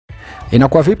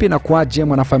Inakuwa vipi na kuaje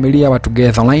mwanafamilia wa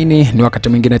Together Online? Ni wakati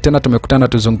mwingine tena tumekutana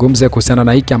tuzungumze kuhusiana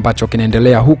na hiki ambacho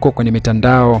kinaendelea huko kwenye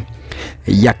mitandao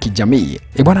ya kijamii.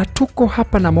 Bwana, tuko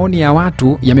hapa na maoni ya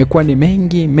watu yamekuwa ni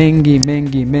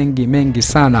mengi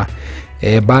sana.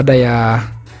 Baada ya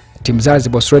Team ZARI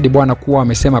Boss Ready bwana kuwa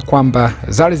wamesema kwamba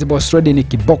ZARI Boss Ready ni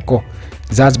kiboko.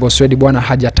 ZARI Boss Ready bwana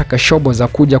hajataka shobo za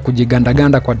kuja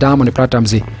kujigandaganda kwa Diamond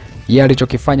Platnumz. Yeye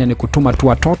alichokifanya ni kutuma tu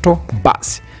watoto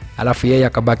basi. Alafu yeye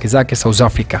akabaki zake South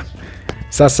Africa.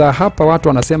 Sasa hapa watu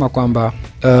wanasema kwamba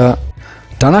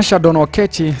Tanasha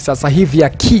Donokechi sasa hivi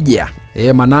akija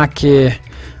manake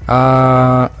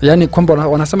yani kwamba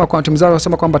wanasema kwa timu zao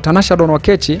wanasema kwamba Tanasha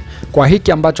Donokechi kwa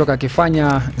hiki ambacho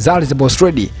kakifanya ZARI Boss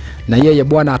Ready na yeye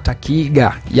bwana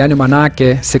atakiiga, yani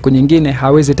manake siku nyingine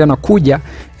hawezi tena kuja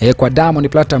kwa Diamond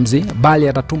Platnumz bali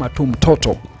atatuma tu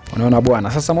mtoto. Unaona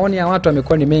bwana. Sasa maoni ya watu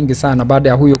yamekuwa ni mengi sana baada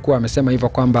ya huyo kuwa amesema hivyo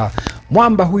kwamba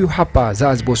mwamba huyu hapa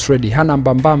ZARI Boss Ready hana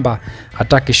mbambamba,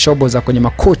 hataki shobo za kwenye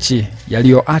makochi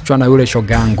yaliyoachwa na yule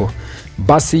shogango.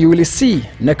 Basi you will see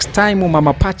next time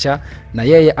mama pacha na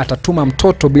yeye atatuma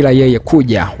mtoto bila yeye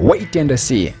kuja. Wait and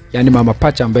see. Yani mama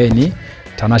pacha ambaye ni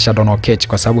Tanasha Donokechi,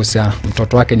 kwa sababu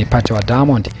mtoto wake ni pacha wa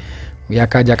Diamond.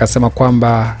 Yakaja akasema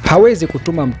kwamba hawezi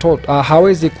kutuma mtoto,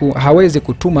 hawezi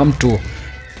kutuma mtu,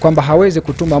 kwamba hawezi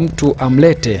kutuma mtu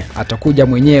amlete, atakuja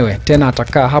mwenyewe, tena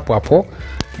atakaa hapo hapo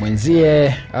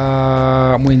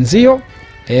mwenzio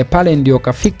pale ndio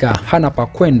kafika, hana pa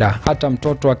kwenda. Hata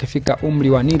mtoto akifika umri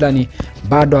wa nilani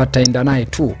bado ataenda naye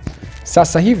tu.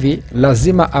 Sasa hivi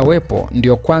lazima awepo,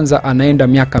 ndio kwanza anaenda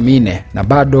miaka 4 na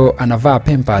bado anavaa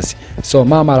pampers, so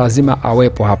mama lazima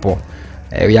awepo hapo.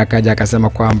 Yakaja akasema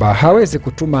kwamba hawezi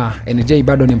kutuma NJ,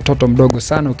 bado ni mtoto mdogo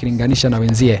sana ukilinganisha na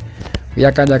wenzie.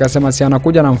 Yakaja akasema si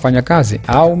anakuja na mfanyakazi,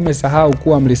 au mmesahau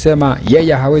kuwa mlisema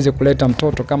yeye hawezi kuleta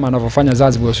mtoto kama anavyofanya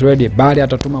ZARI Boss Ready bali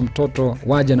atatuma mtoto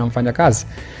waje na mfanyakazi.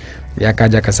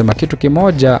 Yakaja akasema kitu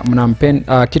kimoja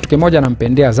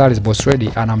anampendea ZARI Boss Ready,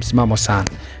 ana msimamo sana,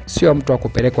 sio mtu wa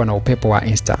kupelekwa na upepo wa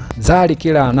Insta. ZARI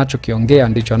kila anachokiongea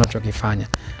ndicho anachokifanya,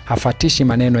 hafatishi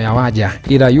maneno ya waja,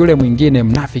 ila yule mwingine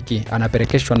mnafiki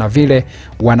anapelekeshwa na vile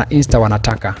wana Insta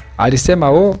wanataka.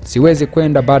 Alisema siwezi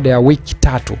kwenda baada ya wiki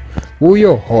 3.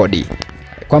 Huyo hodi.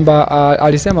 Kwamba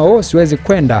alisema siwezi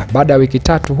kwenda baada ya wiki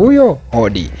 3, huyo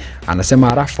hodi.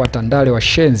 Anasema arafu watandale wa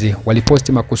shenzi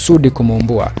waliposti makusudi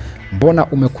kumuumbua. Mbona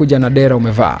umekuja na dera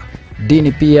umevaa?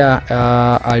 Dini pia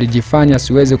alijifanya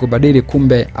siwezi kubadili,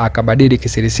 kumbe akabadili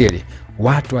kisirisiri.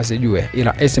 Watu wasijue,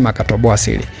 ila Esma akatoboa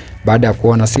siri. Baada ya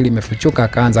kuona siri imefichuka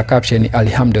akaanza caption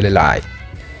alhamdulillah.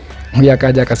 Huyu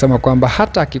akaja akasema kwamba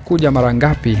hata akikuja mara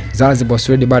ngapi ZARI Boss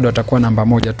Ready bado atakuwa namba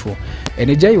 1 tu.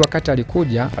 NJ wakati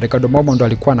alikuja, Ricardo Momo ndo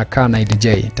alikuwa anakaa na DJ.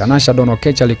 Tanasha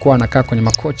Donokechi alikuwa anakaa kwenye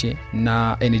makochi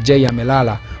na NJ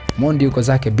amelala. Mondi yuko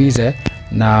zake busy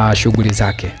na shughuli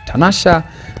zake. Tanasha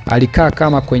alikaa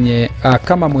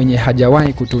kama mwenye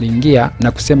hajawahi kutulingia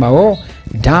na kusema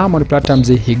Diamond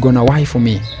Platnumz he gonna wife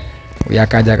me.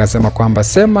 Yakaja akasema kwamba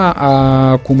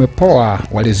sema kumepoa,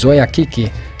 walizoea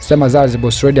kiki, sema ZARI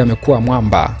Boss Ready amekuwa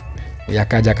mwamba.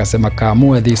 Yakaja akasema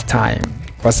kaamua this time,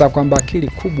 kwa sababu kwamba akili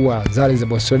kubwa ZARI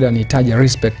Boss Ready anahitaji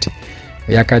respect.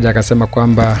 Yakaja akasema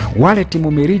kwamba wale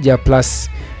timu Mirija plus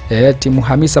timu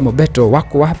Hamisa Mobeto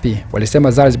wako wapi?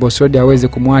 Walisema ZARI Boss Ready hawezi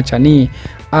kumwacha ni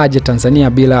aje Tanzania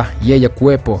bila yeye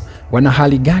kuwepo. Wana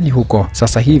hali gani huko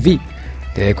sasa hivi?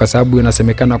 Kwa sababu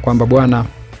inasemekana kwamba bwana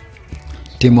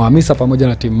timu Hamisa pamoja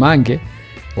na timu Mange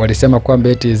walisema kwamba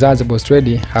eti ZARI Boss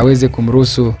Ready hawezi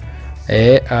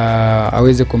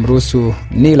kumruhusu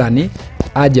Nilani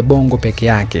aje Bongo peke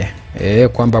yake.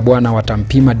 Kwamba bwana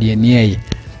watampima DNA.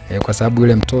 Kwa sababu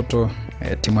yule mtoto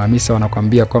timu Hamisa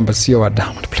wanakuambia kwamba sio wa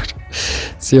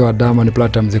Diamond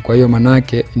Platnumz. Kwa hiyo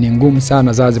manake ni ngumu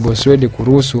sana ZARI Boss Ready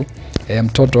kuruhusu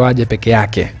mtoto aje peke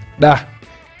yake.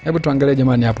 Hebu tuangalie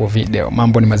jamani hapo video,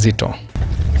 mambo ni mazito.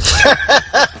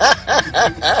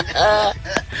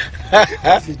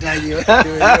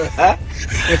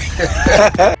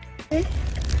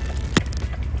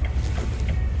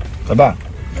 Baba,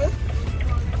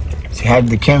 say hi to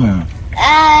the camera.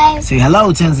 Hi. Say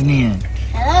hello, Tanzania.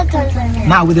 Hello, Tanzania.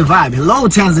 Now with the vibe. Hello,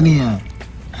 Tanzania.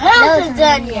 Hello,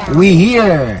 Tanzania. We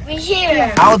here. We're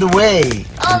here. All the way.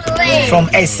 All the way. From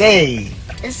SA.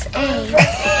 SA.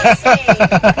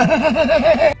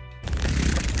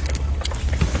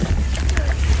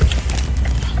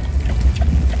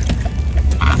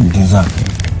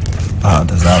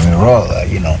 Design roller,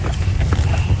 you know.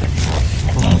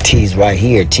 T's right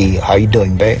here, T. How you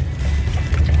doing, babe?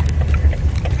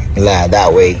 Lie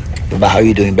that way. How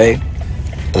you doing, babe?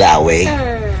 That way.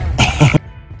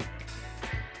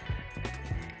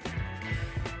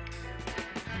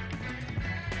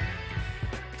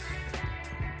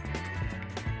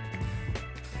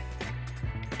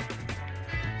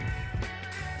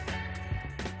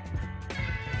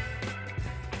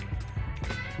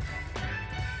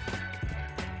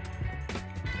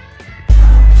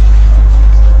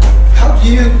 do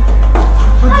you?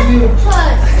 How do you?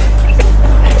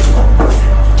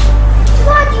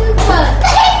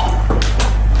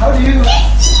 How do you?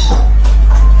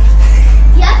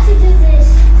 You have to do this.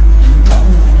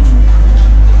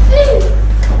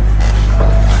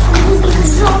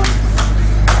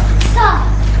 Stop.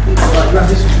 You have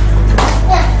this one.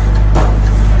 Yeah.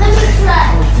 Let me try.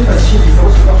 Take a sheet. You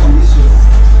also got from this one.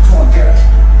 Come on, get it.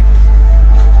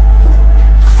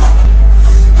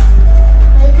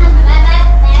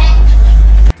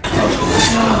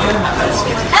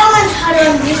 I want hard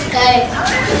on this guy.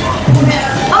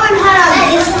 I want hard on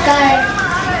this guy.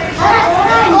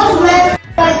 What's man?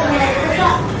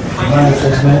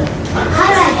 Nice, man.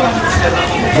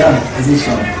 Yeah, this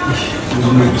one.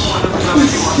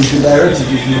 You should direct it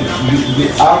if you be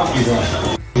up with us.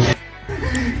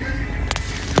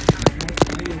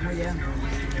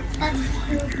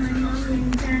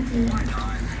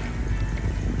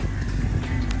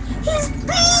 He's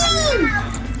being!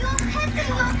 You're pissing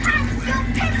your pants! You're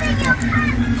pissing your pants!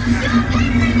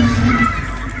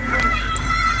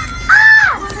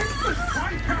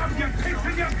 You're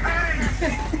pissing your pants!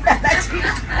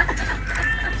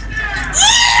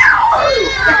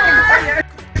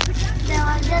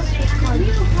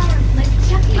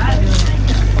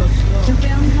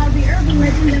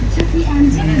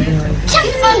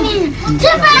 Tiffany!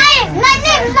 Tiffany! My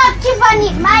name is not Tiffany!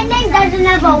 My name doesn't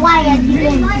have a Y at the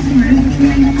end.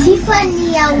 Tiffany,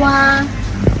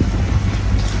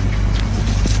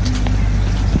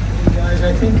 Guys, I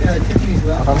think Tiffany's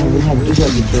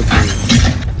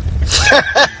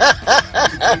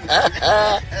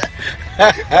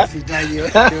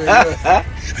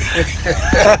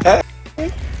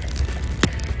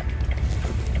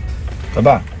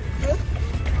Baba.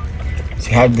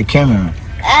 Say hi to the camera.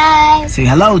 Hi. Say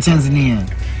hello, Tanzania.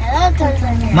 Hello,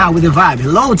 Tanzania. Now with the vibe.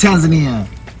 Hello, Tanzania.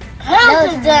 Hello,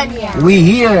 Tanzania. We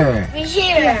here. We're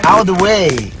here. All the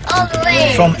way. All the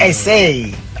way. From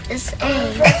SA.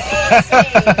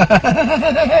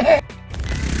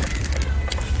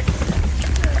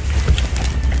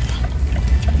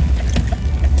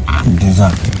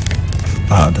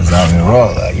 Design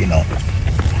roller, you know.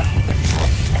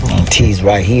 And T's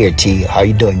right here, T. How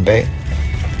you doing, babe?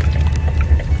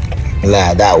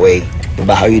 Lie that way.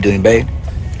 But how you doing, babe?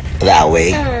 That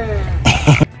way.